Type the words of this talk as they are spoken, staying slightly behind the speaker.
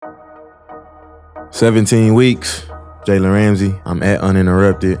17 weeks, Jalen Ramsey. I'm at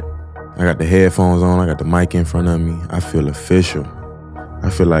Uninterrupted. I got the headphones on. I got the mic in front of me. I feel official. I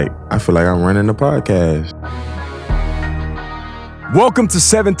feel like I'm running the podcast. Welcome to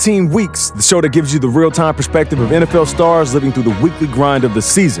 17 Weeks, the show that gives you the real-time perspective of NFL stars living through the weekly grind of the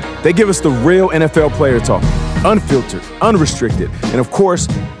season. They give us the real NFL player talk, unfiltered, unrestricted, and of course,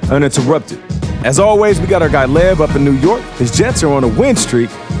 uninterrupted. As always, we got our guy Lev up in New York. His Jets are on a win streak,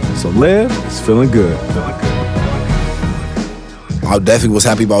 so Lev is feeling good. I definitely was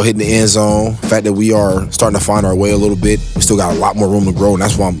happy about hitting the end zone. The fact that we are starting to find our way a little bit. We still got a lot more room to grow, and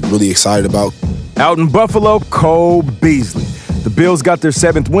that's what I'm really excited about. Out in Buffalo, Cole Beasley. The Bills got their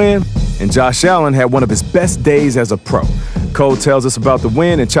 7th win, and Josh Allen had one of his best days as a pro. Cole tells us about the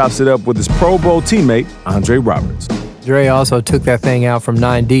win and chops it up with his Pro Bowl teammate, Andre Roberts. Dre also took that thing out from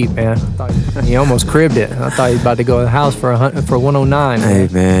 9 deep, man. He almost cribbed it. I thought he was about to go to the house for 109. Hey,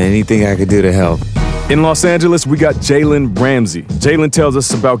 man, anything I could do to help. In Los Angeles, we got Jalen Ramsey. Jalen tells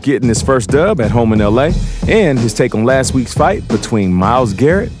us about getting his first dub at home in L.A. and his take on last week's fight between Myles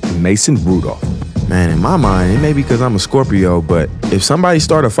Garrett and Mason Rudolph. Man, in my mind, it may be because I'm a Scorpio, but if somebody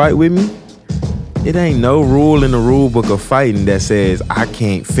start a fight with me, it ain't no rule in the rule book of fighting that says I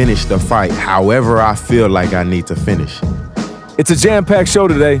can't finish the fight however I feel like I need to finish. It's a jam-packed show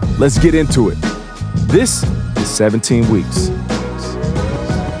today. Let's get into it. This is 17 Weeks.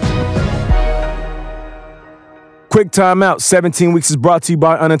 Quick timeout. 17 Weeks is brought to you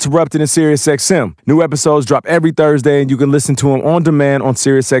by Uninterrupted and SiriusXM. New episodes drop every Thursday, and you can listen to them on demand on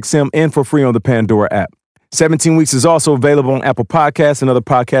SiriusXM and for free on the Pandora app. 17 Weeks is also available on Apple Podcasts and other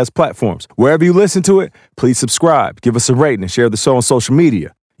podcast platforms. Wherever you listen to it, please subscribe, give us a rating, and share the show on social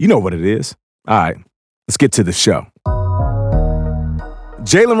media. You know what it is. All right, let's get to the show.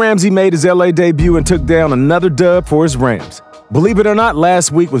 Jalen Ramsey made his LA debut and took down another dub for his Rams. Believe it or not,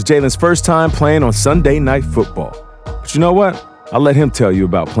 last week was Jalen's first time playing on Sunday Night Football. But you know what? I'll let him tell you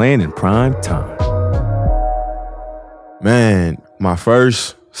about playing in prime time. Man, my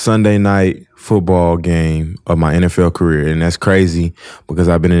first Sunday night football game of my NFL career, and that's crazy because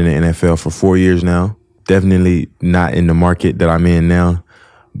I've been in the NFL for 4 years now. Definitely not in the market that I'm in now,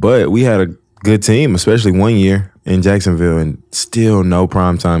 but we had a good team, especially one year in Jacksonville, and still no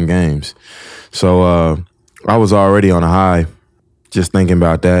primetime games. So I was already on a high just thinking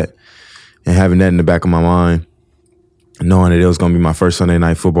about that and having that in the back of my mind, knowing that it was going to be my first Sunday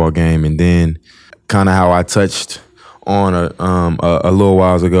night football game. And then kind of how I touched on a little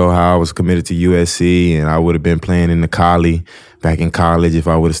whiles ago, how I was committed to USC and I would have been playing in the Collie back in college if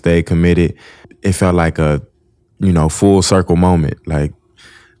I would have stayed committed. It felt like a, full circle moment, like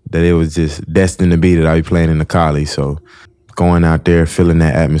that it was just destined to be that I'd be playing in the Collie. So going out there, feeling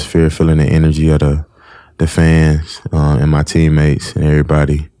that atmosphere, feeling the energy of the fans and my teammates and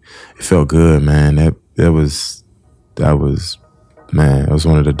everybody, it felt good, man. That was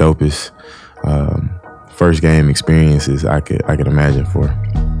one of the dopest first game experiences I could imagine for.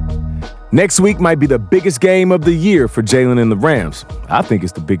 Next week might be the biggest game of the year for Jalen and the Rams. I think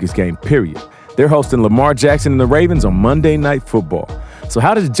it's the biggest game, period. They're hosting Lamar Jackson and the Ravens on Monday Night Football. So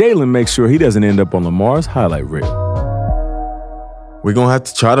how does Jalen make sure he doesn't end up on Lamar's highlight reel? We're going to have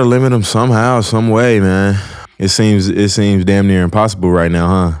to try to limit him somehow, some way, man. It seems damn near impossible right now,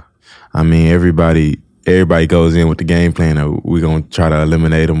 huh? I mean, everybody goes in with the game plan of we're going to try to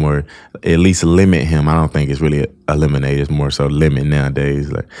eliminate him or at least limit him. I don't think it's really eliminate. It's more so limit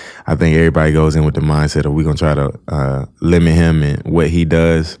nowadays. Like, I think everybody goes in with the mindset of we're going to try to limit him and what he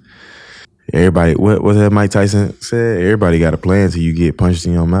does. Everybody, what that Mike Tyson said? Everybody got a plan until you get punched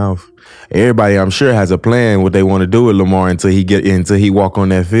in your mouth. Everybody, I'm sure, has a plan what they want to do with Lamar until he walk on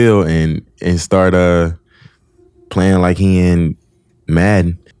that field and start playing like he in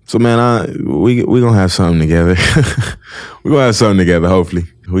Madden. So man, we gonna have something together. We gonna have something together. Hopefully,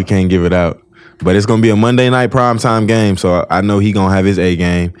 we can't give it out, but it's gonna be a Monday night primetime game. So I know he gonna have his A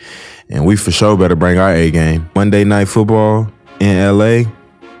game, and we for sure better bring our A game. Monday night football in LA,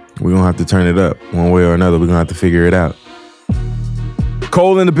 we gonna have to turn it up one way or another. We gonna have to figure it out.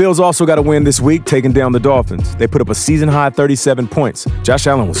 Cole and the Bills also got a win this week, taking down the Dolphins. They put up a season-high 37 points. Josh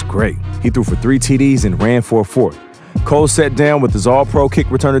Allen was great. He threw for 3 TDs and ran for a 4th. Cole sat down with his all-pro kick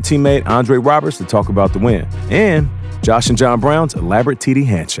returner teammate Andre Roberts to talk about the win. And Josh and John Brown's elaborate TD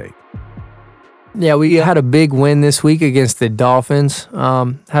handshake. Yeah, we had a big win this week against the Dolphins.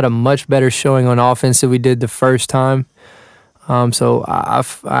 Had a much better showing on offense than we did the first time. So I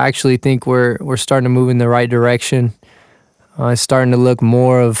actually think we're starting to move in the right direction. It's starting to look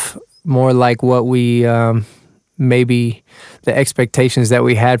more like what we maybe the expectations that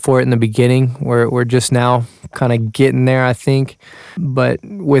we had for it in the beginning. We're just now kind of getting there, I think. But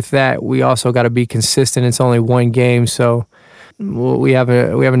with that, we also got to be consistent. It's only one game, so we have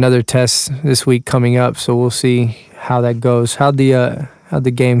another test this week coming up. So we'll see how that goes. How'd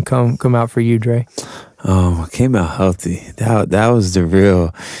the game come out for you, Dre? Came out healthy. That was the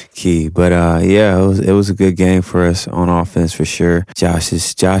real key. But it was a good game for us on offense for sure. Josh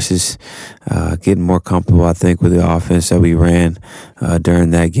is getting more comfortable, I think, with the offense that we ran during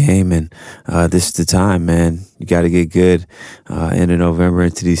that game. And this is the time, man. You got to get good into November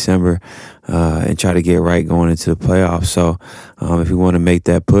into December and try to get right going into the playoffs. So if we want to make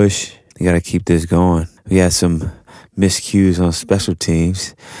that push, you got to keep this going. We had some miscues on special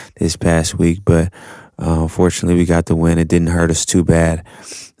teams this past week, but unfortunately, we got the win. It didn't hurt us too bad,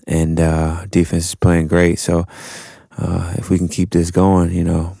 and defense is playing great. So if we can keep this going,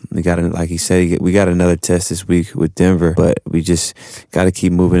 we got, like he said, we got another test this week with Denver, but we just got to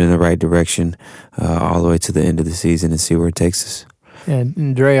keep moving in the right direction all the way to the end of the season and see where it takes us.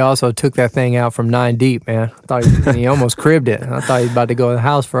 And Dre also took that thing out from 9 deep, man. I thought he almost cribbed it. I thought he was about to go to the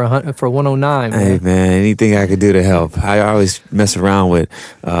house for 109. Man. Hey, man, anything I could do to help. I always mess around with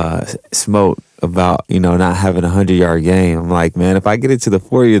Smoke about, not having a 100-yard game. I'm like, man, if I get it to the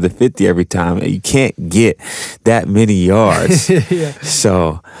 40 or the 50 every time, you can't get that many yards. Yeah.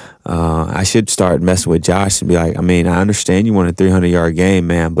 So I should start messing with Josh and be like, I understand you want a 300-yard game,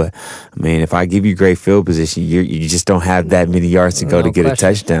 man, but, if I give you great field position, you just don't have that many yards to go to get a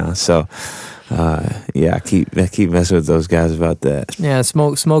touchdown. So, I keep messing with those guys about that. Yeah,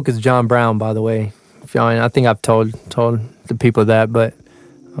 Smoke is John Brown, by the way. I think I've told the people that, but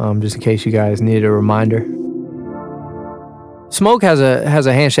just in case you guys needed a reminder. Smoke has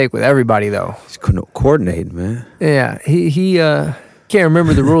a handshake with everybody, though. He's coordinating, man. Yeah, he can't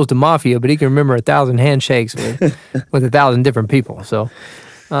remember the rules to Mafia, but he can remember 1,000 handshakes with 1,000 different people. So,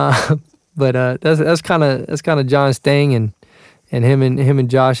 but that's kind of John's thing, and him and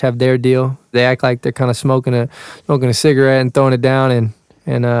Josh have their deal. They act like they're kind of smoking a cigarette and throwing it down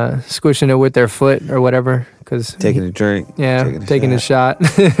and squishing it with their foot or whatever. Taking a drink. Yeah, taking a shot.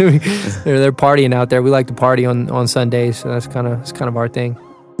 they're partying out there. We like to party on Sundays, so that's kind of our thing.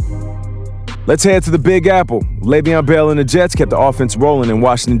 Let's head to the Big Apple. Le'Veon Bell and the Jets kept the offense rolling in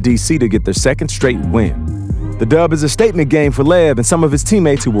Washington, D.C. to get their second straight win. The dub is a statement game for Lev and some of his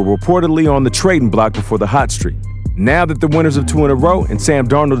teammates who were reportedly on the trading block before the hot streak. Now that they're winners of 2 in a row and Sam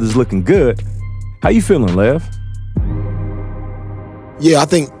Darnold is looking good, how you feeling, Lev? Yeah, I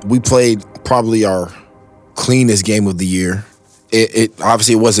think we played probably our cleanest game of the year. It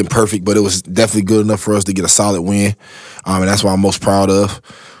obviously it wasn't perfect, but it was definitely good enough for us to get a solid win, and that's what I'm most proud of.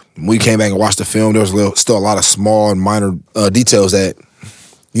 When we came back and watched the film, there was still a lot of small and minor details that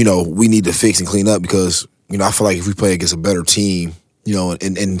we need to fix and clean up because I feel like if we play against a better team,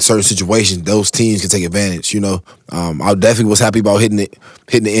 in certain situations, those teams can take advantage. I definitely was happy about hitting the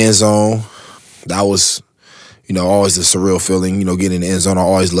end zone. That was always a surreal feeling, getting in the end zone. I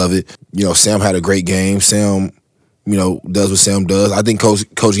always love it. Sam had a great game. Sam, does what Sam does. I think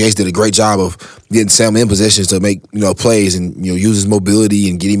Coach Yates did a great job of getting Sam in positions to make, plays and, use his mobility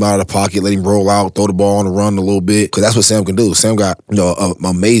and get him out of the pocket, let him roll out, throw the ball on the run a little bit, because that's what Sam can do. Sam got,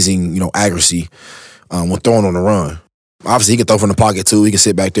 amazing, accuracy when throwing on the run. Obviously, he can throw from the pocket, too. He can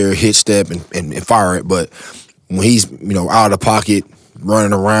sit back there, hit step, and fire it. But when he's, out of the pocket,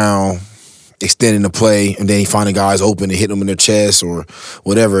 running around, extending the play, and then he finding guys open and hit them in their chest or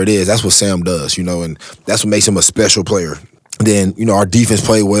whatever it is. That's what Sam does, and that's what makes him a special player. Then, our defense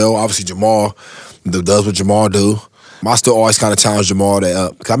played well. Obviously, Jamal does what Jamal do. I still always kind of challenge Jamal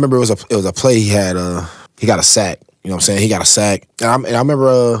that because I remember it was a play he had. He got a sack. You know what I'm saying? He got a sack, and I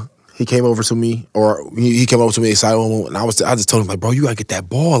remember he came over to me, or he came over to me excited, and I just told him like, bro, you gotta get that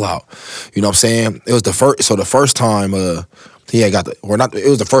ball out. You know what I'm saying? It was the first. So the first time. He had got it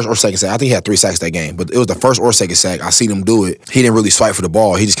was the first or second sack. I think he had 3 sacks that game, but it was the first or second sack. I seen him do it. He didn't really swipe for the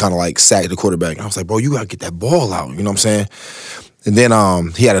ball. He just kind of like sacked the quarterback. And I was like, bro, you got to get that ball out. You know what I'm saying? And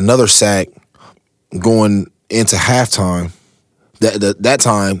then he had another sack going into halftime. That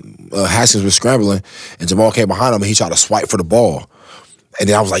time, Haskins was scrambling, and Jamal came behind him, and he tried to swipe for the ball. And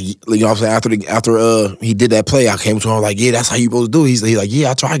then I was like, I'm saying, after he did that play, I came to him, I was like, yeah, that's how you supposed to do it. He's like,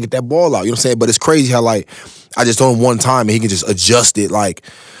 yeah, I try to get that ball out. You know what I'm saying? But it's crazy how, like, I just told him one time, and he can just adjust it, like,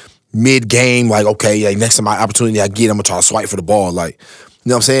 mid-game, like, okay, like, next time my opportunity I get, I'm going to try to swipe for the ball. Like, you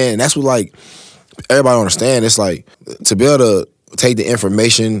know what I'm saying? And that's what, like, everybody understand. It's like, to be able to take the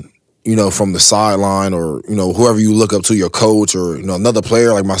information, from the sideline or, whoever you look up to, your coach or, another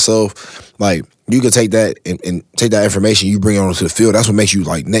player like myself, like, you can take that and take that information, you bring it onto the field. That's what makes you,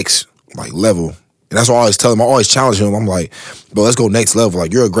 like, next, like, level. And that's what I always tell him. I always challenge him. I'm like, bro, let's go next level.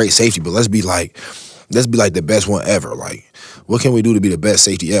 Like, you're a great safety, but let's be like the best one ever. Like, what can we do to be the best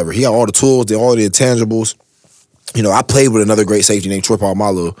safety ever? He got all the tools, all the intangibles. You know, I played with another great safety named Troy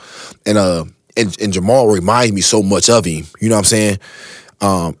Polamalu, and Jamal reminds me so much of him. You know what I'm saying?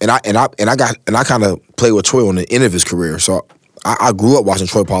 And I kind of played with Troy on the end of his career. So I grew up watching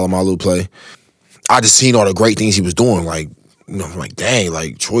Troy Polamalu play. I just seen all the great things he was doing. Like, you know, I'm like, dang,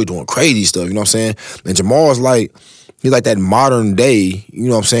 like Troy doing crazy stuff. You know what I'm saying? And Jamal is like, he's like that modern day. You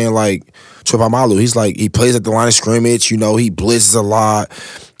know what I'm saying? Like Troy Polamalu. He's like, he plays at the line of scrimmage. You know, he blitzes a lot.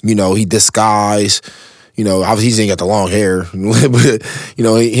 You know, he disguise. You know, obviously he ain't got the long hair, but you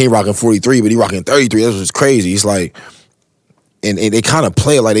know he ain't rocking 43, but he rocking 33. That's what's crazy. He's like, and they kind of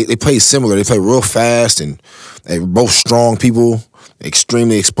play like they play similar. They play real fast, and they're both strong people,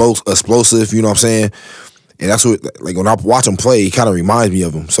 extremely explosive. You know what I'm saying? And that's what, like, when I watch him play, he kind of reminds me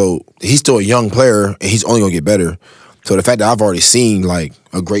of him. So he's still a young player, and he's only gonna get better. So the fact that I've already seen like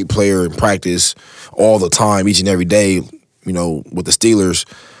a great player in practice all the time, each and every day, you know, with the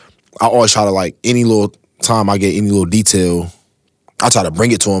Steelers, I always try to, like, any little time I get any little detail, I try to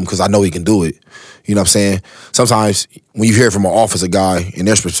bring it to him because I know he can do it. You know what I'm saying? Sometimes when you hear it from an offensive guy in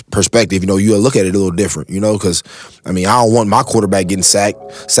their perspective, you know, you look at it a little different, you know, because, I mean, I don't want my quarterback getting sack,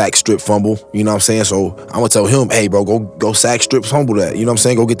 strip, fumble, you know what I'm saying? So I'm going to tell him, hey, bro, go sack, strip, fumble that, you know what I'm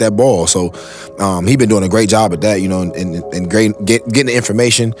saying? Go get that ball. So he been doing a great job at that, you know, and getting the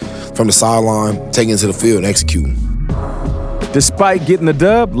information from the sideline, taking it to the field and executing. Despite getting the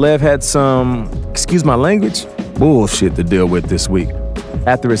dub, Lev had some, excuse my language, bullshit to deal with this week.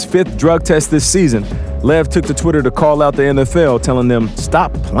 After his 5th drug test this season, Lev took to Twitter to call out the NFL, telling them,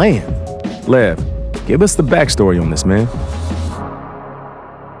 stop playing. Lev, give us the backstory on this, man.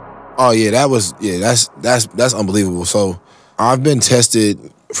 Oh, yeah, that's unbelievable. So I've been tested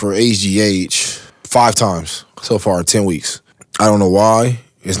for HGH 5 times so far in 10 weeks. I don't know why.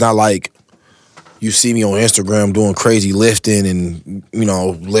 It's not like you see me on Instagram doing crazy lifting and, you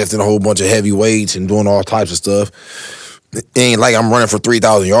know, lifting a whole bunch of heavy weights and doing all types of stuff. It ain't like I'm running for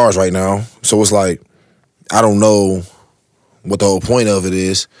 3,000 yards right now. So it's like, I don't know what the whole point of it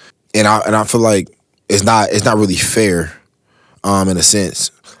is. And I feel like it's not really fair, in a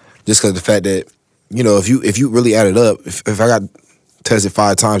sense. Just because the fact that, you know, if you really add it up, if I got tested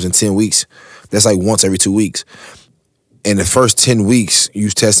 5 times in 10 weeks, that's like once every 2 weeks. In the first 10 weeks, you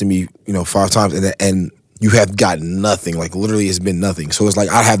tested me, you know, 5 times, and you have gotten nothing. Like, literally, it's been nothing. So it's like,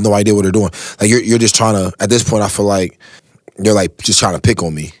 I have no idea what they're doing. Like, you're just trying to, at this point, I feel like they're like just trying to pick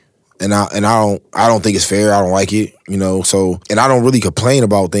on me. And I don't think it's fair. I don't like it, you know. So, and I don't really complain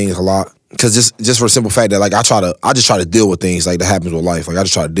about things a lot, because just for the simple fact that, like, I just try to deal with things like that happens with life. Like, I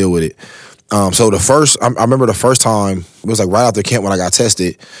just try to deal with it. So I remember the first time, it was like right after camp when I got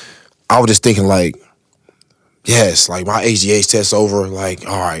tested, I was just thinking like, yes, like my HGH test's over. Like,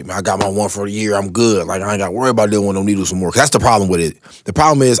 all right, man, I got my one for the year. I'm good. Like, I ain't got to worry about dealing with no needles anymore. 'Cause that's the problem with it. The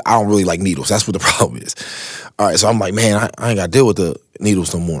problem is I don't really like needles. That's what the problem is. All right, so I'm like, man, I ain't got to deal with the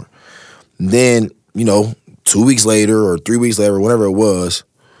needles no more. And then, you know, 2 weeks later or 3 weeks later, whatever it was,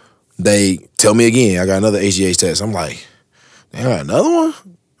 they tell me again, I got another HGH test. I'm like, they got another one?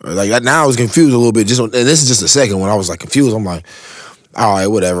 Or like, now I was confused a little bit. And this is just the second one. I was like confused. I'm like, all right,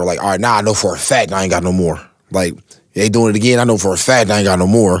 whatever. Like, all right, now I know for a fact I ain't got no more. Like, they doing it again. I know for a fact I ain't got no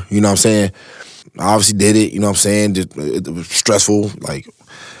more. You know what I'm saying? I obviously did it. You know what I'm saying? It was stressful. Like,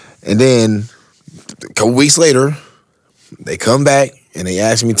 and then a couple weeks later, they come back and they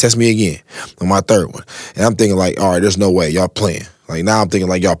ask me to test me again on my 3rd one. And I'm thinking like, all right, there's no way. Y'all playing. Like, now I'm thinking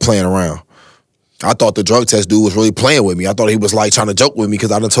like y'all playing around. I thought the drug test dude was really playing with me. I thought he was like trying to joke with me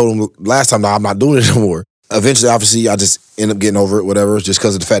because I done told him last time, I'm not doing it anymore. Eventually, obviously, I just end up getting over it, whatever, just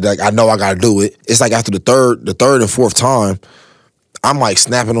because of the fact that, like, I know I got to do it. It's like after the third and 4th time, I'm like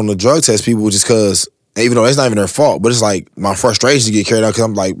snapping on the drug test people just because, even though it's not even their fault, but it's like my frustration get carried out because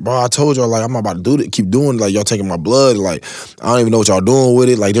I'm like, bro, I told y'all, like, I'm not about to do it, keep doing it. Like, y'all taking my blood. Like, I don't even know what y'all doing with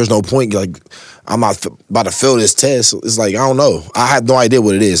it. Like, there's no point. Like, I'm not about to fail this test. It's like, I don't know. I have no idea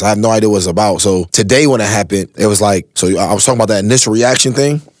what it is. I have no idea what it's about. So today when it happened, it was like, so I was talking about that initial reaction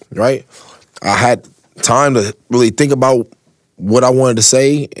thing, right? I had time to really think about what I wanted to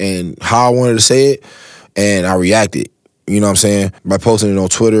say and how I wanted to say it, and I reacted. You know what I'm saying? By posting it on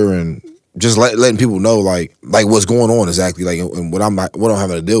Twitter and just letting people know like what's going on exactly, like, and what I'm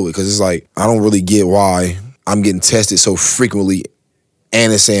having to deal with. Because it's like, I don't really get why I'm getting tested so frequently,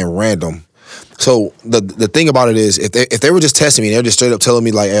 and it's saying random. So the thing about it is, if they were just testing me and they're just straight up telling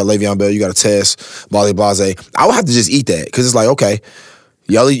me like, hey, Le'Veon Bell, you got to test, blah, blah, blah, I would have to just eat that, because it's like, okay,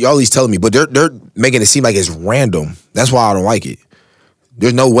 y'all these telling me, but they're making it seem like it's random. That's why I don't like it.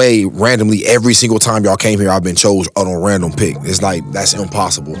 There's no way randomly every single time y'all came here I've been chose on a random pick. It's like that's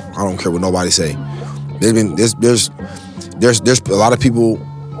impossible. I don't care what nobody say. There's a lot of people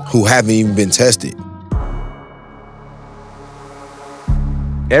who haven't even been tested.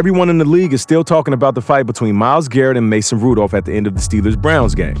 Everyone in the league is still talking about the fight between Myles Garrett and Mason Rudolph at the end of the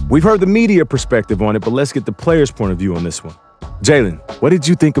Steelers-Browns game. We've heard the media perspective on it, but let's get the players' point of view on this one. Jalen, what did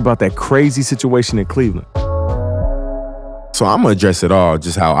you think about that crazy situation in Cleveland? So I'm going to address it all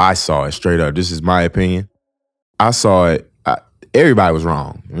just how I saw it, straight up. This is my opinion. I saw it. Everybody was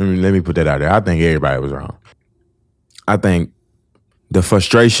wrong. Let me put that out there. I think everybody was wrong. I think the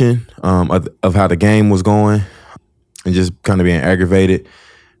frustration of how the game was going and just kind of being aggravated,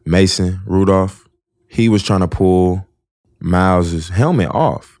 Mason Rudolph, he was trying to pull Myles' helmet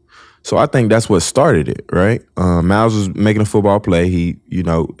off. So I think that's what started it, right? Myles was making a football play. He,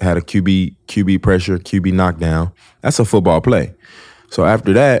 had a QB pressure, QB knockdown. That's a football play. So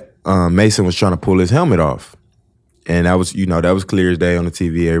after that, Mason was trying to pull his helmet off. And that was, that was clear as day on the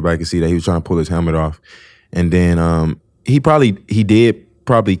TV. Everybody could see that he was trying to pull his helmet off. And then he did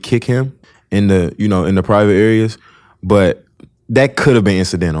probably kick him in the private areas, but that could have been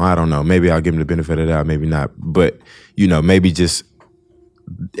incidental. I don't know. Maybe I'll give him the benefit of the doubt, maybe not. But, maybe just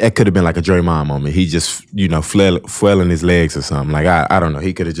that could have been like a Draymond moment. He just, flailing his legs or something. Like, I don't know.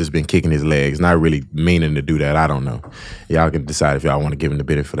 He could have just been kicking his legs, not really meaning to do that. I don't know. Y'all can decide if y'all want to give him the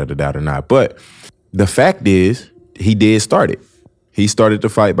benefit of the doubt or not. But the fact is, he did start it. He started the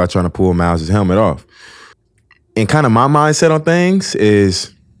fight by trying to pull Myles' helmet off. And kind of my mindset on things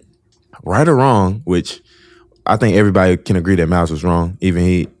is right or wrong, which I think everybody can agree that Myles was wrong. Even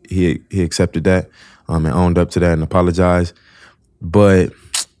he accepted that and owned up to that and apologized. But,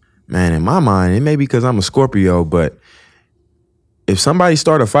 man, in my mind, it may be because I'm a Scorpio, but if somebody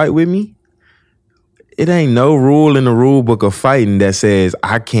start a fight with me, it ain't no rule in the rule book of fighting that says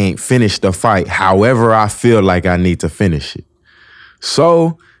I can't finish the fight however I feel like I need to finish it.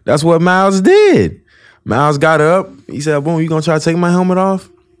 So that's what Myles did. Myles got up. He said, boom, you going to try to take my helmet off?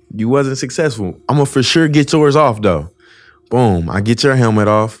 You wasn't successful. I'm going to for sure get yours off, though. Boom, I get your helmet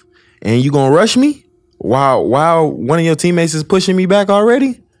off. And you going to rush me while one of your teammates is pushing me back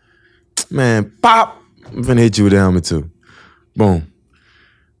already? Man, pop. I'm finna hit you with the helmet, too. Boom.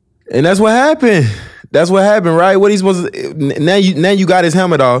 And that's what happened. That's what happened, right? What he supposed to... Now you got his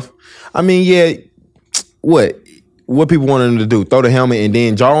helmet off. I mean, yeah, what people wanted him to do? Throw the helmet and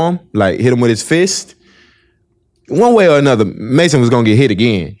then jaw him? Like, hit him with his fist? One way or another, Mason was gonna get hit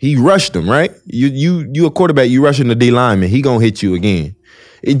again. He rushed him, right? You a quarterback, you rushing the D lineman, he gonna hit you again.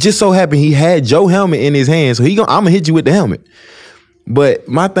 It just so happened he had Joe's helmet in his hand, so I'm gonna hit you with the helmet. But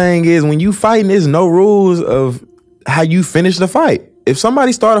my thing is, when you fighting, there's no rules of how you finish the fight. If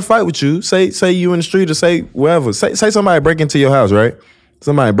somebody start a fight with you, say you in the street or say wherever, say somebody break into your house, right?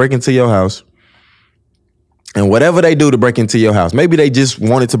 Somebody break into your house. And whatever they do to break into your house, maybe they just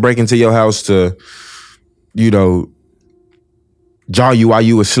wanted to break into your house to, jaw you while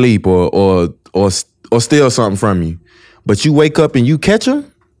you asleep or steal something from you. But you wake up and you catch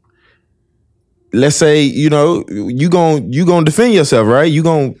them. Let's say, you gonna defend yourself, right?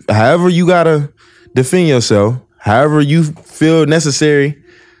 However you gotta defend yourself, however you feel necessary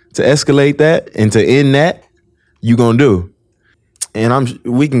to escalate that and to end that, you gonna do. And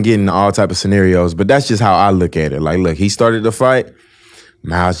we can get into all type of scenarios, but that's just how I look at it. Like, look, he started the fight.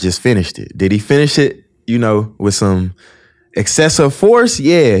 Myles just finished it. Did he finish it, with some excessive force?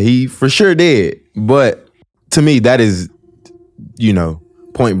 Yeah, he for sure did. But to me, that is,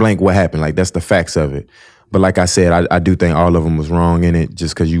 point blank what happened. Like, that's the facts of it. But like I said, I do think all of them was wrong in it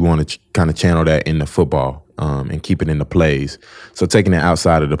just because you want to kind of channel that in the football and keep it in the plays. So taking it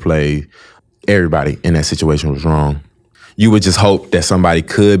outside of the play, everybody in that situation was wrong. You would just hope that somebody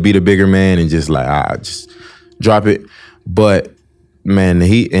could be the bigger man and just just drop it. But man, the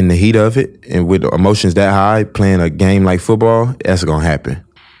heat of it and with the emotions that high, playing a game like football, that's gonna happen.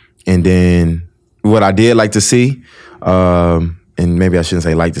 And then what I did like to see, and maybe I shouldn't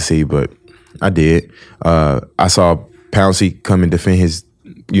say like to see, but I did. I saw Pouncey come and defend his,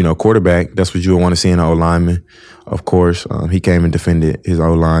 quarterback. That's what you would want to see in an O-lineman, of course. He came and defended his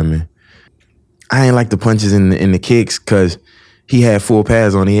O-lineman. I ain't like the punches in the kicks because he had full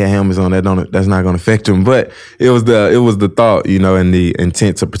pads on. He had helmets on. That's not going to affect him. But it was the thought, and the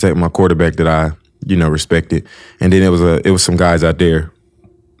intent to protect my quarterback that I, respected. And then it was some guys out there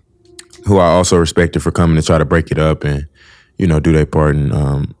who I also respected for coming to try to break it up and, do their part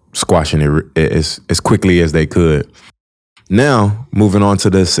in squashing it as quickly as they could. Now, moving on to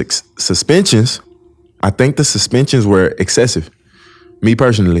the suspensions, I think the suspensions were excessive. Me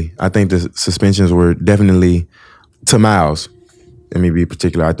personally, I think the suspensions were definitely to Myles. let me be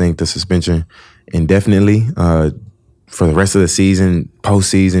particular. I think the suspension indefinitely for the rest of the season,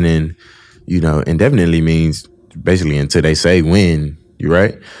 postseason, and indefinitely means basically until they say when. You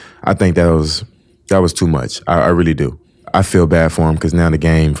right? I think that was too much. I really do. I feel bad for him because now the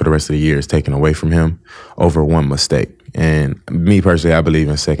game for the rest of the year is taken away from him over one mistake. And me personally, I believe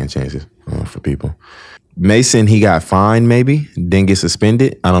in second chances for people. Mason, he got fined maybe, didn't get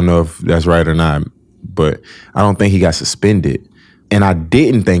suspended. I don't know if that's right or not, but I don't think he got suspended. And I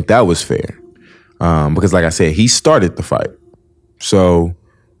didn't think that was fair because, like I said, he started the fight. So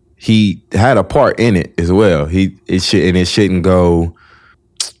he had a part in it as well. It shouldn't go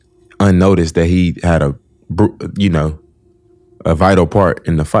unnoticed that he had a vital part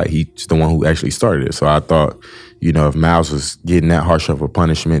in the fight. He's the one who actually started it. So I thought, if Myles was getting that harsh of a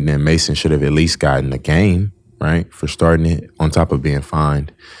punishment, then Mason should have at least gotten a game, right, for starting it on top of being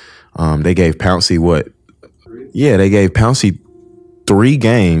fined. They gave Pouncey what? Yeah, they gave Pouncey 3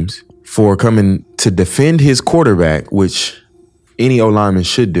 games for coming to defend his quarterback, which any O-lineman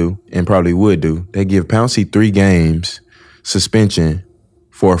should do and probably would do. They give Pouncey 3 games suspension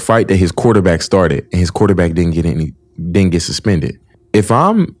for a fight that his quarterback started, and his quarterback didn't get suspended. If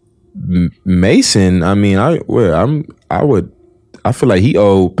I'm Mason, I mean, I feel like he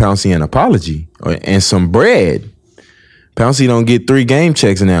owed Pouncey an apology and some bread. Pouncey don't get 3 game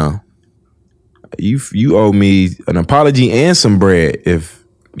checks now. You owe me an apology and some bread if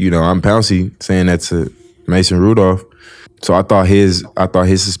I'm Pouncey saying that to Mason Rudolph. So I thought his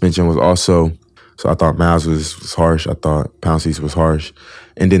suspension was also. So I thought Myles was harsh. I thought Pouncey's was harsh.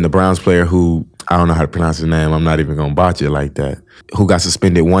 And then the Browns player who, I don't know how to pronounce his name, I'm not even going to botch it like that, who got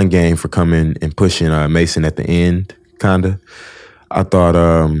suspended 1 game for coming and pushing Mason at the end, kind of. I thought,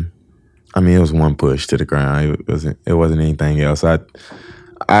 it was 1 push to the ground. It wasn't anything else. I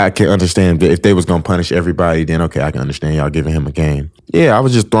can understand that if they was going to punish everybody, then okay, I can understand y'all giving him a game. Yeah, I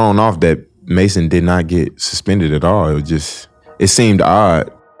was just thrown off that Mason did not get suspended at all. It seemed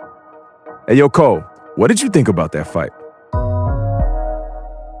odd. Hey, yo, Cole, what did you think about that fight?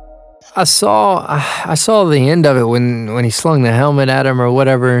 I saw the end of it when he slung the helmet at him or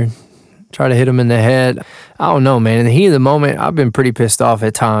whatever, tried to hit him in the head. I don't know, man. In the heat of the moment, I've been pretty pissed off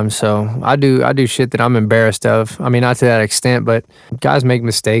at times. So I do shit that I'm embarrassed of. I mean, not to that extent, but guys make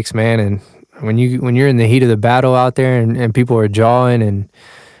mistakes, man. And when you're in the heat of the battle out there and people are jawing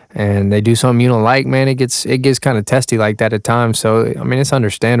and they do something you don't like, man, it gets kind of testy like that at times. So I mean, it's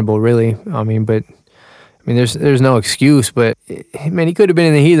understandable, really. There's no excuse, but man, he could have been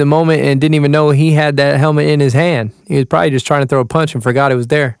in the heat of the moment and didn't even know he had that helmet in his hand. He was probably just trying to throw a punch and forgot it was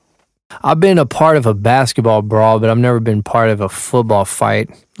there. I've been a part of a basketball brawl, but I've never been part of a football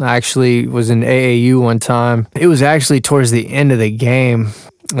fight. I actually was in AAU one time. It was actually towards the end of the game.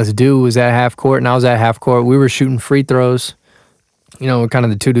 This dude was at half court and I was at half court. We were shooting free throws. Kind of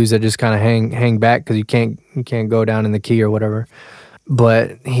the 2 dudes that just kind of hang back because you can't go down in the key or whatever.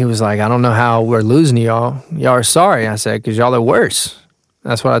 But he was like, I don't know how we're losing to y'all. Y'all are sorry. I said, because y'all are worse.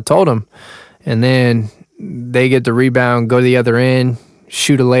 That's what I told him. And then they get the rebound, go to the other end,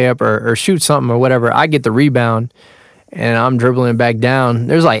 shoot a layup or shoot something or whatever. I get the rebound, and I'm dribbling back down.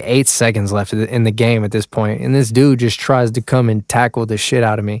 There's like 8 seconds left in the game at this point, and this dude just tries to come and tackle the shit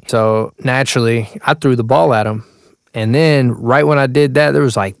out of me. So naturally, I threw the ball at him. And then right when I did that, there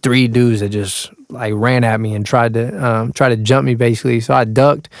was like 3 dudes that just like ran at me and tried to jump me basically. So I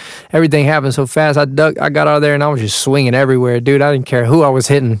ducked. Everything happened so fast. I ducked. I got out of there and I was just swinging everywhere, dude. I didn't care who I was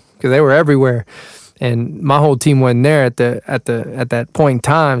hitting because they were everywhere, and my whole team wasn't there at that point in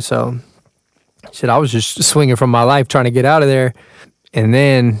time. So shit, I was just swinging from my life trying to get out of there. And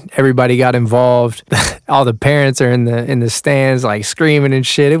then everybody got involved. All the parents are in the stands like screaming and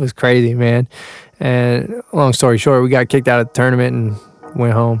shit. It was crazy, man. And long story short, we got kicked out of the tournament and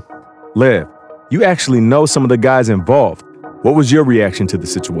went home. Lev, you actually know some of the guys involved. What was your reaction to the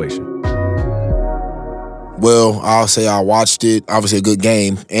situation? Well, I'll say I watched it. Obviously a good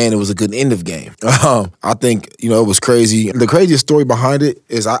game, and it was a good end of game. I think, it was crazy. The craziest story behind it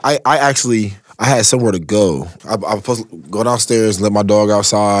is I had somewhere to go. I was supposed to go downstairs and let my dog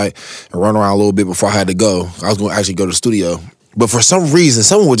outside and run around a little bit before I had to go. I was going to actually go to the studio. But for some reason,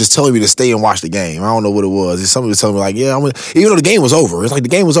 someone was just telling me to stay and watch the game. I don't know what it was. Someone was telling me like, yeah, even though the game was over. It's like the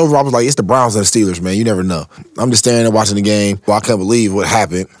game was over. I was like, it's the Browns and the Steelers, man. You never know. I'm just standing there watching the game. Well, I can't believe what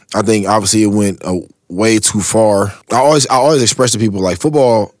happened. I think obviously it went way too far. I always express to people like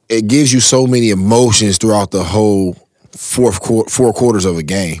football, it gives you so many emotions throughout the whole four quarters of a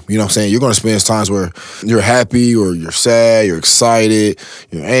game. You know what I'm saying? You're going to spend times where you're happy or you're sad, you're excited,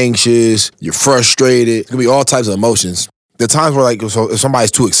 you're anxious, you're frustrated. It's going to be all types of emotions the times where like so if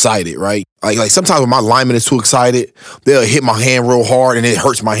somebody's too excited, right? Like sometimes when my lineman is too excited, they'll hit my hand real hard and it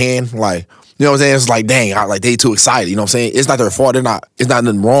hurts my hand. Like, you know what I'm saying? It's like, dang, like they too excited. You know what I'm saying? It's not their fault. It's not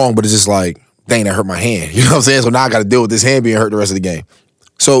nothing wrong, but it's just like, dang, that hurt my hand. You know what I'm saying? So now I got to deal with this hand being hurt the rest of the game.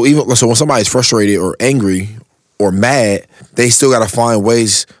 So when somebody's frustrated or angry or mad, they still got to find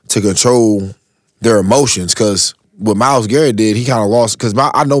ways to control their emotions. Because what Myles Garrett did, he kind of lost. Because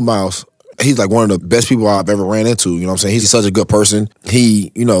I know Myles. He's like one of the best people I've ever ran into. You know what I'm saying? He's such a good person.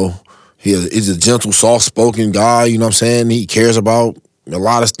 He's a gentle, soft-spoken guy. You know what I'm saying? He cares about a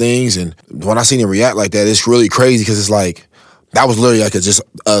lot of things. And when I seen him react like that, it's really crazy because it's like, that was literally like just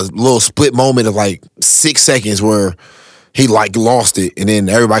a little split moment of like 6 seconds where he like lost it. And then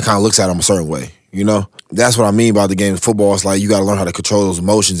everybody kind of looks at him a certain way, you know? That's what I mean by the game of football. It's like you got to learn how to control those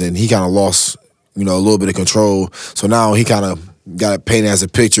emotions. And he kind of lost, a little bit of control. So now he kind of got it painted as a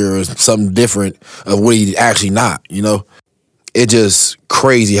picture or something different of what he actually not, It's just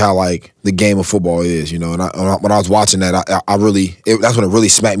crazy how like the game of football is, And when I was watching that, that's when it really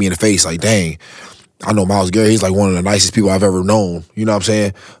smacked me in the face. Like, dang, I know Myles Garrett. He's like one of the nicest people I've ever known. You know what I'm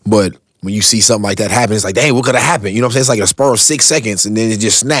saying? But when you see something like that happen, it's like, dang, what could have happened? You know what I'm saying? It's like a spur of 6 seconds, and then it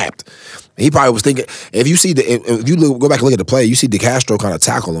just snapped. And he probably was thinking. If you go back and look at the play, you see DeCastro kind of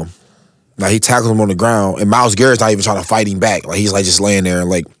tackle him. Like he tackled him on the ground, and Myles Garrett's not even trying to fight him back. Like he's like just laying there and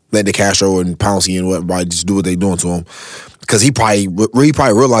like letting DeCastro and Pouncey and everybody just do what they doing to him. Because he probably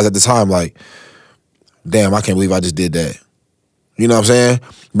realized at the time, like, damn, I can't believe I just did that. You know what I'm saying?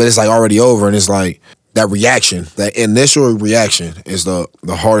 But it's like already over, and it's like that reaction, that initial reaction is the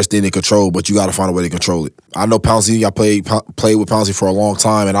hardest thing to control, but you got to find a way to control it. I know Pouncey, I played with Pouncey for a long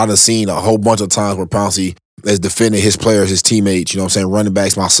time, and I done seen a whole bunch of times where Pouncey has defended his players, his teammates, running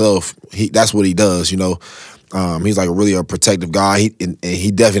backs, myself. That's what he does, He's like really a protective guy, and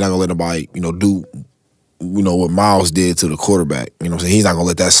he definitely not going to let nobody, do what Myles did to the quarterback. You know what I'm saying? He's not going to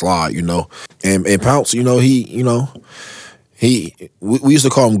let that slide, And Pounce, we used to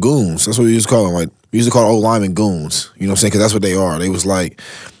call them goons. That's what we used to call them. Like, we used to call old linemen goons. You know what I'm saying? Because that's what they are. They was like,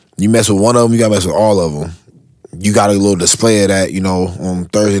 you mess with one of them, you got to mess with all of them. You got a little display of that, on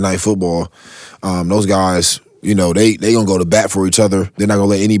Thursday Night Football. Those guys, they going to go to bat for each other. They're not going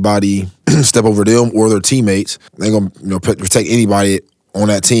to let anybody step over them or their teammates. They're going to protect anybody on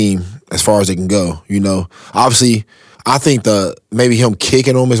that team as far as they can go, Obviously, I think maybe him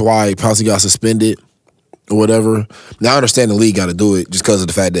kicking them is why Pouncey got suspended or whatever. Now I understand the league got to do it just because of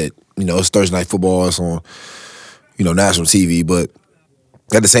the fact that, it's Thursday Night Football, it's on, national TV, but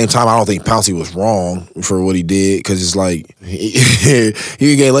at the same time, I don't think Pouncey was wrong for what he did because it's like,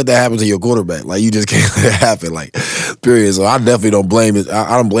 you can't let that happen to your quarterback. Like, you just can't let it happen, like, period. So I definitely don't blame it.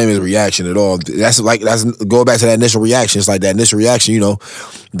 I don't blame his reaction at all. That's going back to that initial reaction. It's like that initial reaction,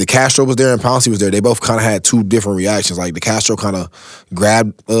 DeCastro was there and Pouncey was there. They both kind of had two different reactions. Like, DeCastro kind of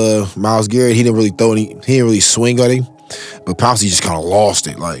grabbed Myles Garrett. He didn't really swing at him, but Pouncey just kind of lost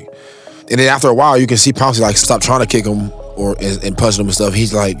it. Like, and then after a while, you can see Pouncey like stop trying to kick him and punching him and stuff.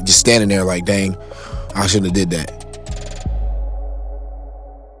 He's like just standing there like, dang, I shouldn't have did that.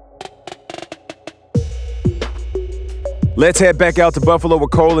 Let's head back out to Buffalo where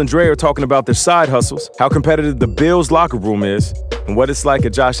Cole and Dre are talking about their side hustles, how competitive the Bills locker room is, and what it's like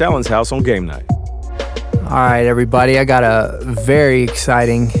at Josh Allen's house on game night. All right, everybody, I got a very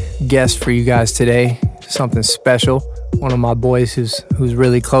exciting guest for you guys today. Something special. One of my boys who's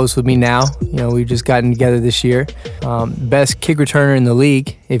really close with me now. We've just gotten together this year. Best kick returner in the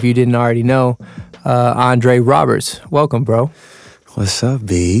league, if you didn't already know, Andre Roberts. Welcome, bro. What's up,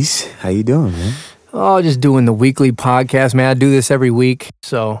 Bees? How you doing, man? Oh, just doing the weekly podcast, man. I do this every week,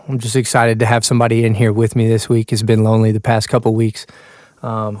 so I'm just excited to have somebody in here with me this week. It's been lonely the past couple weeks.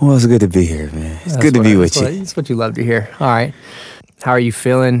 Well, it's good to be here, man. It's good to be with you. That's what you love to hear. All right. How are you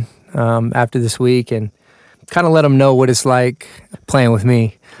feeling after this week? And kind of let them know what it's like playing with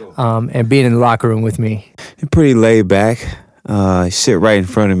me and being in the locker room with me. You're pretty laid back. You sit right in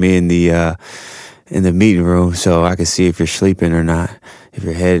front of me in the meeting room so I can see if you're sleeping or not, if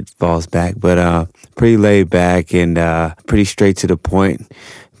your head falls back. But pretty laid back and pretty straight to the point.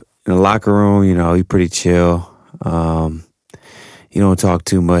 In the locker room, you're pretty chill. You don't talk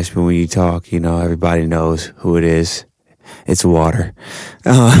too much, but when you talk, everybody knows who it is. It's water.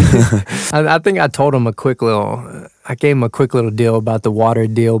 I think I told him I gave him a quick little deal about the water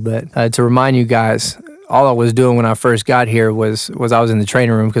deal, but to remind you guys, all I was doing when I first got here was I was in the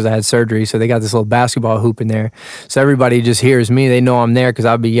training room because I had surgery, so they got this little basketball hoop in there. So everybody just hears me. They know I'm there because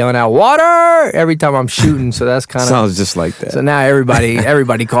I'll be yelling out, water, every time I'm shooting, so that's kind of... Sounds just like that. So now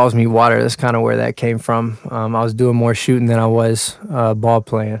everybody calls me water. That's kind of where that came from. I was doing more shooting than I was ball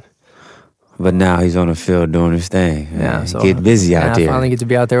playing. But now he's on the field doing his thing. Yeah, so get busy out there. I finally get to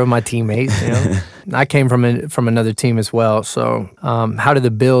be out there with my teammates. I came from another team as well. So, how do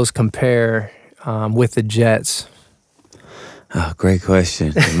the Bills compare with the Jets? Oh, great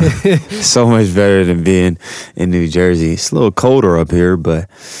question. So much better than being in New Jersey. It's a little colder up here, but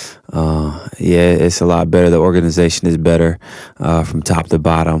it's a lot better. The organization is better from top to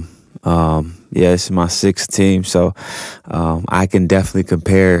bottom. It's my sixth team, so I can definitely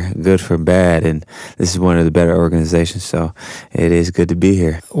compare good from bad, and this is one of the better organizations, so it is good to be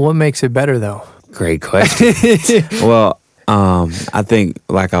here. What makes it better, though? Great question. Well, I think,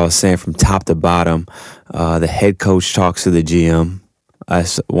 like I was saying, from top to bottom, the head coach talks to the GM.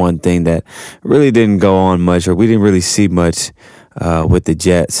 That's one thing that really didn't go on much, or we didn't really see much with the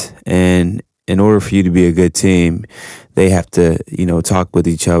Jets. And in order for you to be a good team, they have to, talk with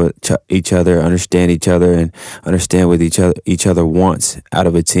each other, understand each other, and understand what each other wants out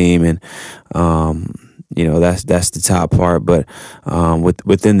of a team. And that's the top part. But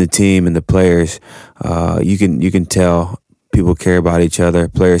within the team and the players, you can tell people care about each other,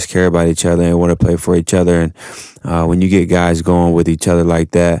 players care about each other, and want to play for each other. And when you get guys going with each other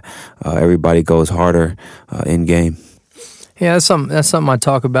like that, everybody goes harder in game. Yeah, that's something I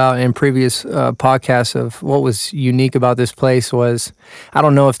talk about in previous podcasts of what was unique about this place was, I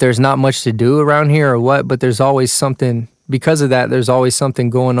don't know if there's not much to do around here or what, but there's always something, because of that, there's always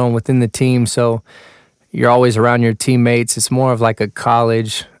something going on within the team. So you're always around your teammates. It's more of like a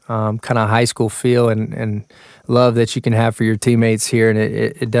college, kind of high school feel and love that you can have for your teammates here. And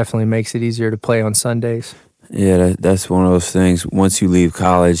it definitely makes it easier to play on Sundays. Yeah, that's one of those things. Once you leave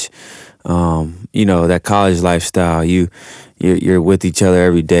college, that college lifestyle, you're with each other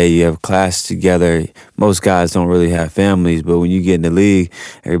every day. You have class together. Most guys don't really have families, but when you get in the league,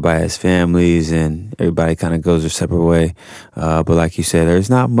 everybody has families and everybody kind of goes their separate way. But like you said, there's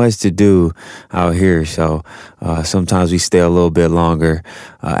not much to do out here. So sometimes we stay a little bit longer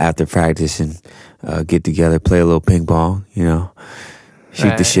after practice and get together, play a little ping pong,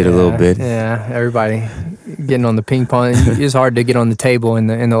 shoot the shit a little bit. Yeah, everybody getting on the ping pong. It's hard to get on the table in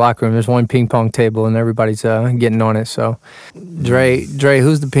the locker room. There's one ping pong table, and everybody's getting on it. So, Dre,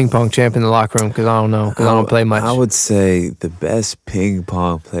 who's the ping pong champ in the locker room? Because I don't know, because I don't play much. I would say the best ping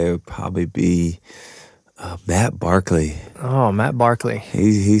pong player would probably be Matt Barkley. Oh, Matt Barkley.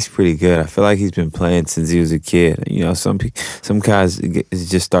 He's pretty good. I feel like he's been playing since he was a kid. Some guys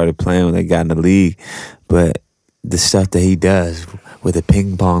just started playing when they got in the league, but the stuff that he does with a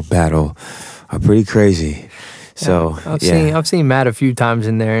ping pong paddle are pretty crazy. So I've seen Matt a few times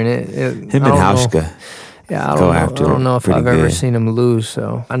in there, and him and Hauschka. Yeah, I don't know if I've ever seen him lose.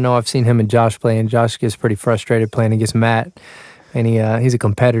 So I know I've seen him and Josh play, and Josh gets pretty frustrated playing against Matt, and he's a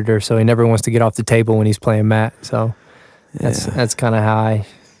competitor, so he never wants to get off the table when he's playing Matt. So that's kind of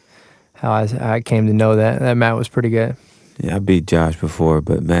how I came to know that Matt was pretty good. Yeah, I beat Josh before,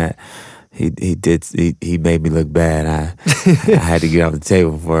 but Matt. He made me look bad. I had to get off the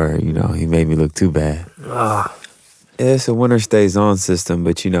table for he made me look too bad. Yeah, it's a winner stays on system,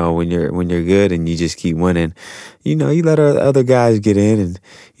 but when you're good and you just keep winning, you let other guys get in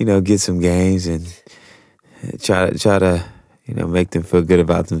and get some games and try to make them feel good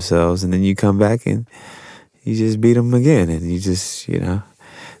about themselves, and then you come back and you just beat them again, and you just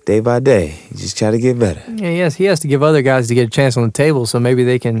day by day, you just try to get better. Yeah, he has to give other guys to get a chance on the table, so maybe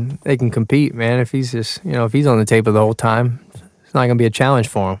they can compete, man. If he's just if he's on the table the whole time, it's not gonna be a challenge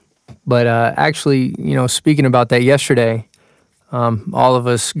for him. But actually, speaking about that yesterday, all of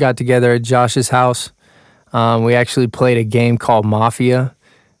us got together at Josh's house. We actually played a game called Mafia,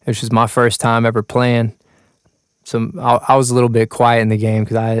 which was my first time ever playing. So I was a little bit quiet in the game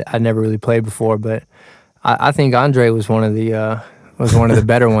because I never really played before, but I think Andre was one of the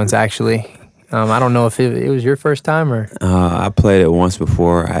better ones, actually. I don't know if it was your first time or. I played it once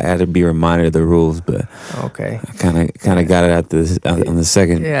before. I had to be reminded of the rules, but okay, I kind of got it on the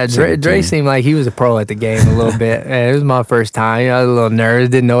second. Yeah, Dre seemed like he was a pro at the game a little bit. It was my first time. I was a little nervous,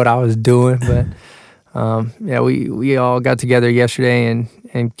 didn't know what I was doing, but we all got together yesterday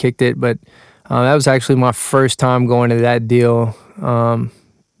and kicked it. But that was actually my first time going to that deal.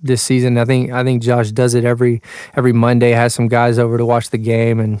 This season, I think Josh does it every Monday. Has some guys over to watch the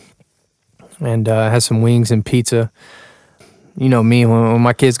game and has some wings and pizza. Me, when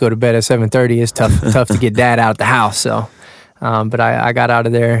my kids go to bed at 7:30, it's tough to get dad out the house. So, but I got out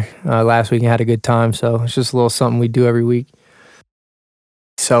of there last week and had a good time. So it's just a little something we do every week.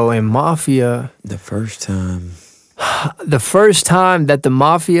 So in Mafia, the first time that the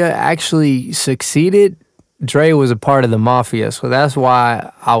Mafia actually succeeded, Dre was a part of the Mafia, so that's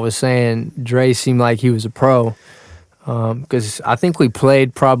why I was saying Dre seemed like he was a pro. because I think we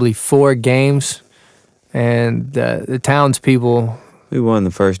played probably 4 games, and the townspeople. We won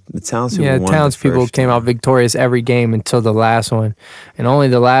the first. The townspeople. Yeah, won townspeople the came out victorious every game until the last one, and only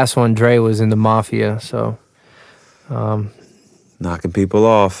the last one Dre was in the Mafia. So, knocking people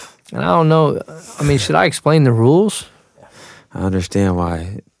off. And I don't know. I mean, should I explain the rules? I understand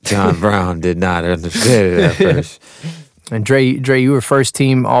why John Brown did not understand it at first. And Dre, you were first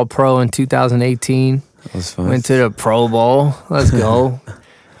team All Pro in 2018. That was fun. Went to the Pro Bowl. Let's go.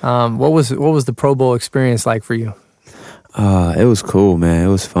 What was the Pro Bowl experience like for you? It was cool, man. It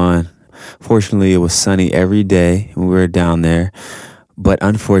was fun. Fortunately, it was sunny every day when we were down there, but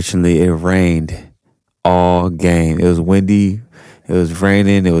unfortunately, it rained all game. It was windy. It was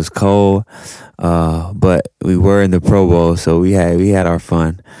raining. It was cold. But we were in the Pro Bowl, so we had our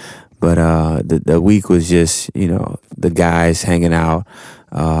fun. But the week was just, the guys hanging out.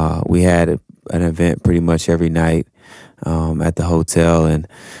 We had an event pretty much every night at the hotel, and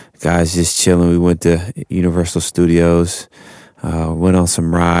guys just chilling. We went to Universal Studios, went on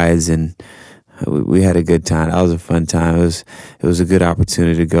some rides, and we had a good time. That was a fun time. It was a good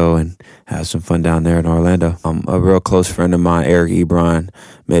opportunity to go and have some fun down there in Orlando. A real close friend of mine, Eric Ebron,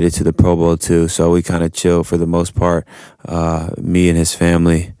 made it to the Pro Bowl too, so we kind of chilled for the most part. Me and his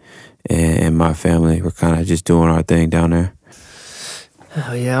family and my family were kind of just doing our thing down there.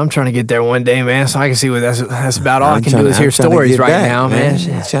 Oh yeah, I'm trying to get there one day, man. So I can see what that's about. All I can do is hear stories right now, man.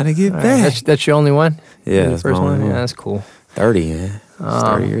 I'm trying to get back. That's your only one? Yeah, that's the first my only one. one. Yeah, that's cool. 30, man.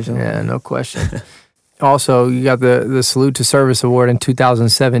 30 years old. Yeah, no question. Also, you got the Salute to Service Award in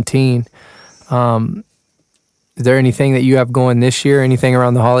 2017. Is there anything that you have going this year? Anything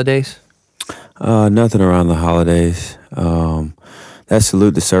around the holidays? Nothing around the holidays. That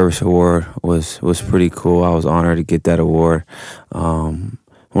Salute to Service Award was pretty cool. I was honored to get that award. One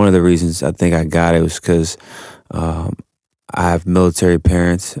of the reasons I think I got it was because I have military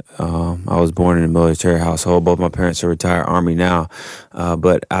parents. I was born in a military household. Both my parents are retired Army now,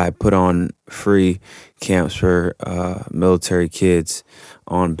 but I put on free camps for military kids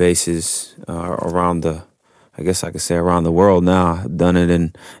on bases around I guess I could say around the world now. I've done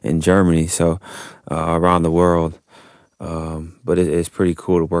it in Germany, so around the world. But it's pretty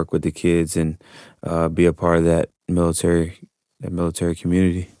cool to work with the kids and be a part of that military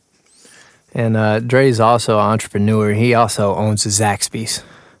community. And Dre's also an entrepreneur. He also owns the Zaxby's.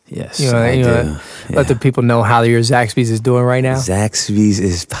 Yes, I do. Let the people know how your Zaxby's is doing right now. Zaxby's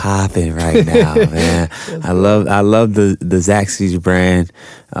is popping right now, man. I love the Zaxby's brand.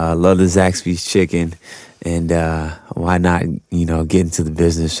 I love the Zaxby's chicken. And why not, get into the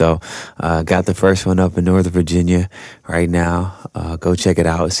business? So got the first one up in Northern Virginia right now. Go check it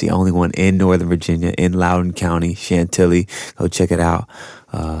out. It's the only one in Northern Virginia, in Loudoun County, Chantilly. Go check it out.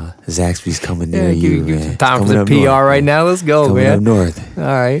 Zaxby's coming near you, man. Some time for the PR north, right now. Let's go, coming man. Up north. All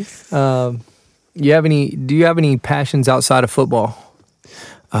right. Do you have any passions outside of football?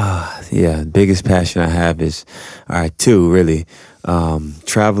 Yeah, biggest passion I have is, two really,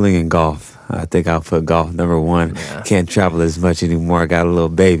 traveling and golf. I think I'll put golf number one. Yeah. Can't travel as much anymore. I got a little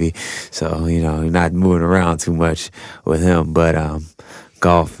baby, so not moving around too much with him. But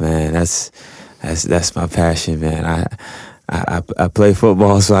golf, man, that's my passion, man. I play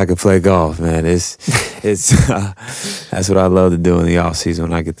football so I can play golf, man. It's that's what I love to do in the off season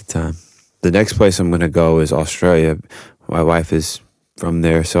when I get the time. The next place I'm gonna go is Australia. My wife is from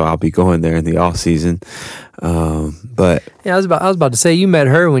there, so I'll be going there in the off season. But yeah, I was about to say you met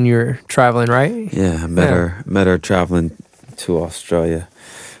her when you were traveling, right? Yeah, I met her traveling to Australia.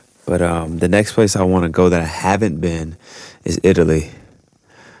 But the next place I want to go that I haven't been is Italy.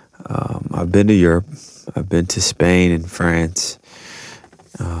 I've been to Europe. I've been to Spain and France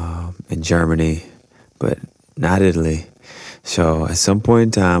and Germany, but not Italy. So at some point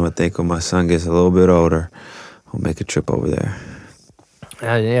in time, I think when my son gets a little bit older, I'll make a trip over there.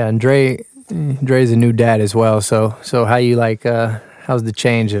 Yeah, and Dre's a new dad as well. So how you like? How's the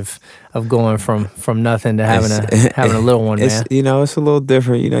change of going from nothing to having a little one, man? It's a little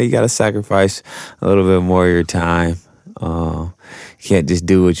different. You got to sacrifice a little bit more of your time. You can't just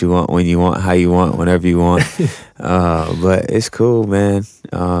do what you want, when you want, how you want, whenever you want. But it's cool, man.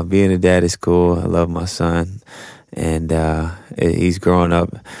 Being a dad is cool. I love my son, and he's growing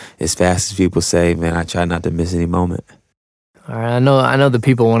up as fast as people say. Man, I try not to miss any moment. All right, I know the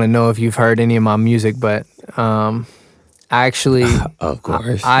people want to know if you've heard any of my music, but actually, of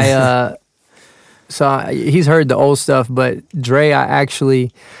course, he's heard the old stuff, but Dre, I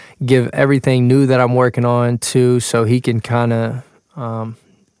actually give everything new that I'm working on to, so he can kind of.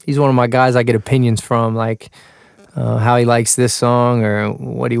 He's one of my guys I get opinions from, like how he likes this song or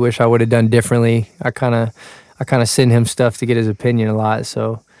what he wish I would have done differently. I kind I kind of send him stuff to get his opinion a lot.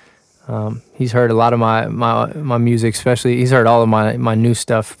 So he's heard a lot of my music, especially. He's heard all of my new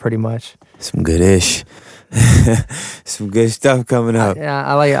stuff pretty much. Some good-ish. Some good stuff coming up.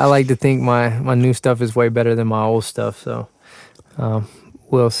 I like to think my new stuff is way better than my old stuff. So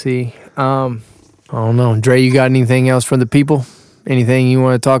we'll see. I don't know. Dre, you got anything else from the people? Anything you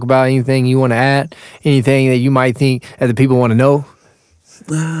want to talk about? Anything you want to add? Anything that you might think that the people want to know?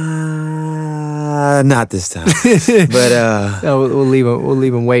 Not this time. But we'll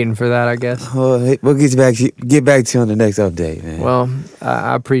leave them waiting for that, I guess. We'll get back to you on the next update, man. Well,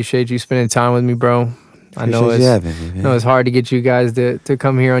 I appreciate you spending time with me, bro. I know it's hard to get you guys to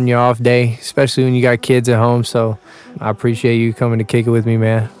come here on your off day, especially when you got kids at home. So I appreciate you coming to kick it with me,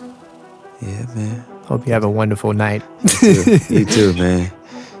 man. Yeah, man. Hope you have a wonderful night. You too, man.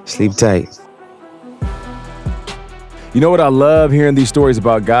 Sleep tight. You know what? I love hearing these stories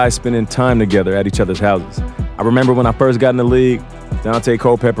about guys spending time together at each other's houses. I remember when I first got in the league, Dante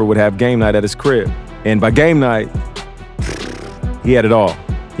Culpepper would have game night at his crib. And by game night, he had it all.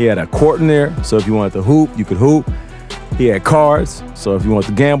 He had a court in there, so if you wanted to hoop, you could hoop. He had cards, so if you want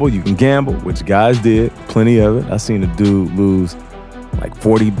to gamble, you can gamble, which guys did, plenty of it. I seen a dude lose like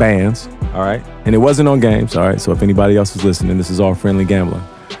 40 bands, all right? And it wasn't on games, all right? So if anybody else was listening, this is all friendly gambling.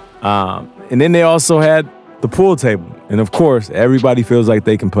 And then they also had the pool table. And of course, everybody feels like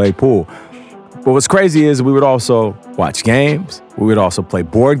they can play pool. But what's crazy is we would also watch games. We would also play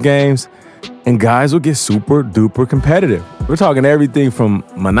board games. And guys would get super duper competitive. We're talking everything from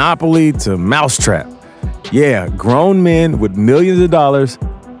Monopoly to Mousetrap. Yeah, grown men with millions of dollars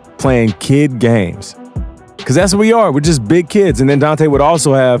playing kid games. Because that's what we are. We're just big kids. And then Dante would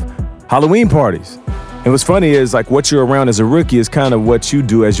also have Halloween parties. And what's funny is like what you're around as a rookie is kind of what you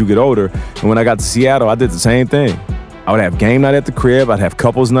do as you get older. And when I got to Seattle, I did the same thing. I would have game night at the crib. I'd have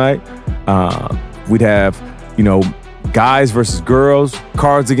couples night. We'd have, guys versus girls,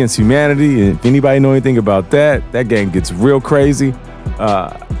 Cards Against Humanity. And if anybody know anything about that game gets real crazy.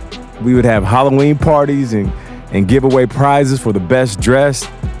 We would have Halloween parties and give away prizes for the best dressed.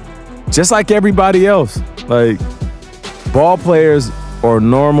 Just like everybody else. Like, ball players are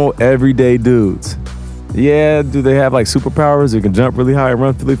normal, everyday dudes. Yeah, do they have like superpowers? They can jump really high and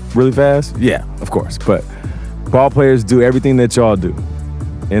run really fast? Yeah, of course. But ball players do everything that y'all do.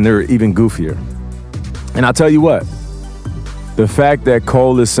 And they're even goofier. And I'll tell you what, the fact that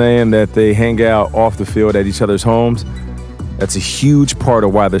Cole is saying that they hang out off the field at each other's homes, that's a huge part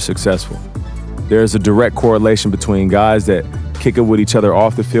of why they're successful. There's a direct correlation between guys that kick it with each other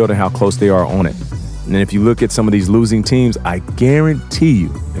off the field and how close they are on it. And if you look at some of these losing teams, I guarantee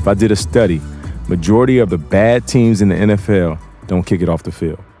you, if I did a study, majority of the bad teams in the NFL don't kick it off the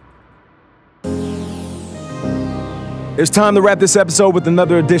field. It's time to wrap this episode with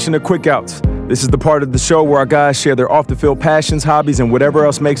another edition of Quick Outs. This is the part of the show where our guys share their off-the-field passions, hobbies, and whatever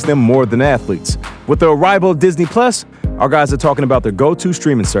else makes them more than athletes. With the arrival of Disney Plus, our guys are talking about their go-to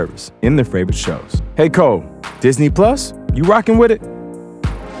streaming service in their favorite shows. Hey, Cole, Disney Plus, you rocking with it?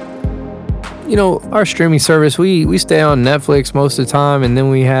 Our streaming service, we stay on Netflix most of the time, and then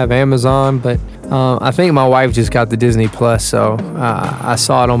we have Amazon, but I think my wife just got the Disney Plus, so I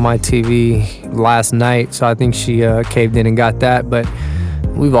saw it on my TV last night, so I think she caved in and got that. But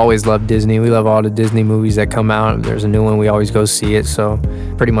we've always loved Disney. We love all the Disney movies that come out. If there's a new one, we always go see it, so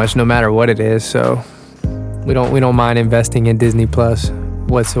pretty much no matter what it is. So we don't mind investing in Disney Plus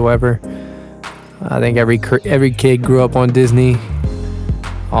whatsoever. I think every kid grew up on Disney.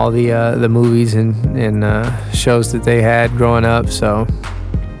 All the movies and shows that they had growing up, so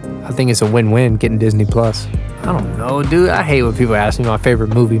I think it's a win-win getting Disney Plus. I don't know, dude. I hate when people ask me my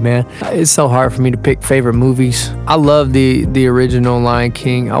favorite movie, man. It's so hard for me to pick favorite movies. I love the original Lion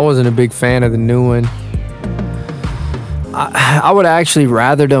King. I wasn't a big fan of the new one. I would actually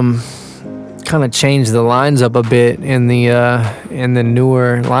rather them kind of change the lines up a bit in the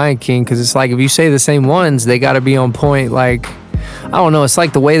newer Lion King, because it's like if you say the same ones, they got to be on point. Like, I don't know, it's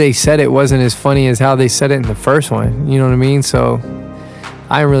like the way they said it wasn't as funny as how they said it in the first one. You know what I mean? So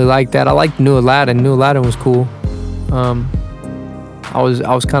I didn't really like that. I liked New Aladdin. New Aladdin was cool. I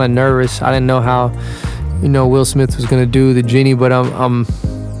was kind of nervous. I didn't know how, Will Smith was gonna do the genie, but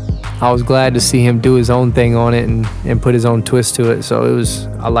I was glad to see him do his own thing on it and put his own twist to it. So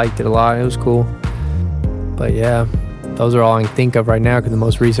I liked it a lot. It was cool. But yeah, those are all I can think of right now because the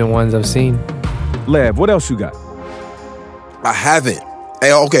most recent ones I've seen. Lev, what else you got? I haven't.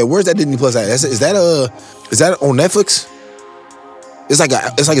 Hey, okay, where's that Disney Plus at? Is that on Netflix? It's like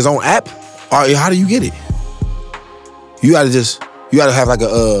its own app? Or how do you get it? You gotta have like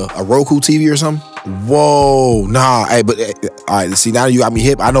a Roku TV or something? Whoa, nah. Hey, but all right, see, now you got me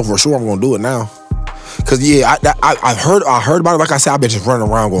hip. I know for sure I'm gonna do it now. Cause I heard about it. Like I said, I've been just running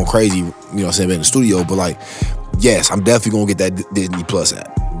around going crazy. You know what I'm saying, in the studio. But like, yes, I'm definitely gonna get that Disney Plus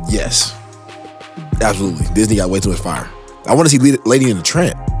app. Yes, absolutely. Disney got way too much fire. I want to see Lady in the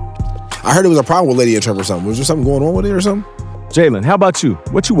Tramp. I heard there was a problem with Lady in the Tramp or something. Was there something going on with it or something? Jalen, how about you?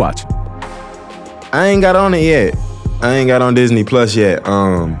 What you watching? I ain't got on it yet. I ain't got on Disney Plus yet.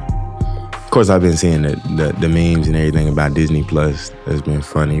 Of course, I've been seeing the memes and everything about Disney Plus. That's been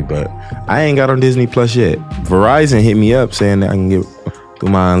funny, but I ain't got on Disney Plus yet. Verizon hit me up saying that I can get, through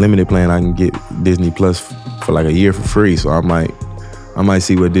my unlimited plan, I can get Disney Plus for like a year for free. So I might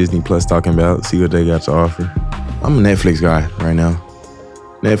see what Disney Plus talking about, see what they got to offer. I'm a Netflix guy right now.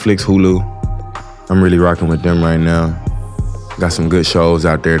 Netflix, Hulu. I'm really rocking with them right now. Got some good shows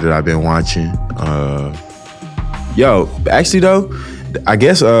out there that I've been watching. Actually though, I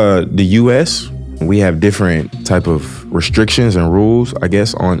guess the U.S., we have different type of restrictions and rules, I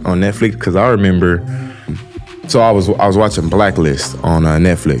guess, on Netflix. Because I remember, so I was watching Blacklist on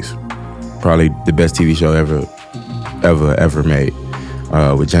Netflix, probably the best TV show ever made,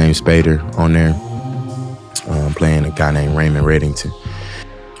 with James Spader on there, playing a guy named Raymond Reddington.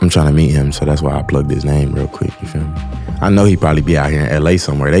 I'm trying to meet him, so that's why I plugged his name real quick, you feel me? I know he probably be out here in L.A.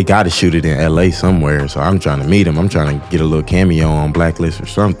 somewhere. They got to shoot it in L.A. somewhere, so I'm trying to meet him. I'm trying to get a little cameo on Blacklist or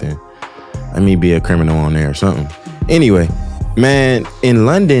something. Let me be a criminal on there or something. Anyway, man, in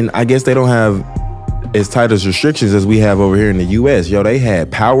London, I guess they don't have as tight as restrictions as we have over here in the U.S. Yo, they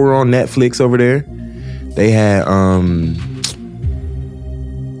had Power on Netflix over there. They had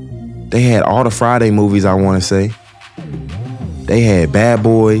all the Friday movies, I want to say. They had Bad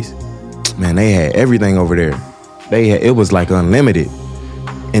Boys. Man, they had everything over there. It was like unlimited.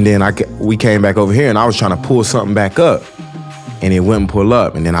 And then we came back over here and I was trying to pull something back up and it wouldn't pull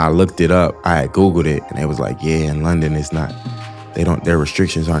up. And then I looked it up. I had Googled it and it was like, yeah, in London it's not, their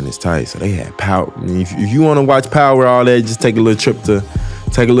restrictions aren't as tight. So they had Power. If you want to watch Power all that, just take a little trip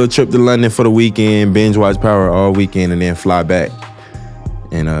to London for the weekend, binge watch Power all weekend and then fly back.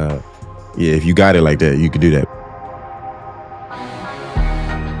 And if you got it like that, you could do that.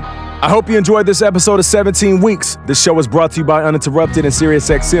 I hope you enjoyed this episode of 17 Weeks. This show is brought to you by Uninterrupted and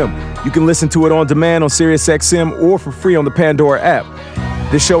SiriusXM. You can listen to it on demand on SiriusXM or for free on the Pandora app.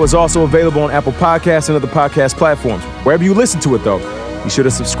 This show is also available on Apple Podcasts and other podcast platforms. Wherever you listen to it, though, be sure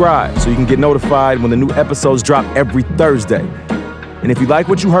to subscribe so you can get notified when the new episodes drop every Thursday. And if you like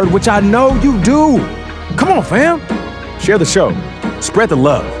what you heard, which I know you do, come on, fam. Share the show. Spread the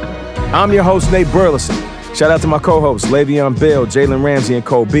love. I'm your host, Nate Burleson. Shout out to my co-hosts, Le'Veon Bell, Jalen Ramsey, and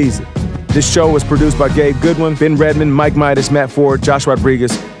Cole Beasley. This show was produced by Gabe Goodwin, Ben Redmond, Mike Midas, Matt Ford, Josh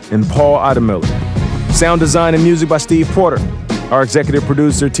Rodriguez, and Paul Ottermiller. Sound design and music by Steve Porter. Our executive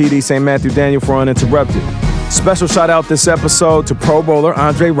producer, TD St. Matthew Daniel for Uninterrupted. Special shout out this episode to Pro Bowler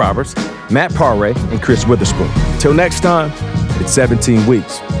Andre Roberts, Matt Parray, and Chris Witherspoon. Till next time, it's 17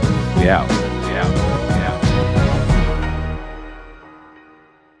 Weeks. We out.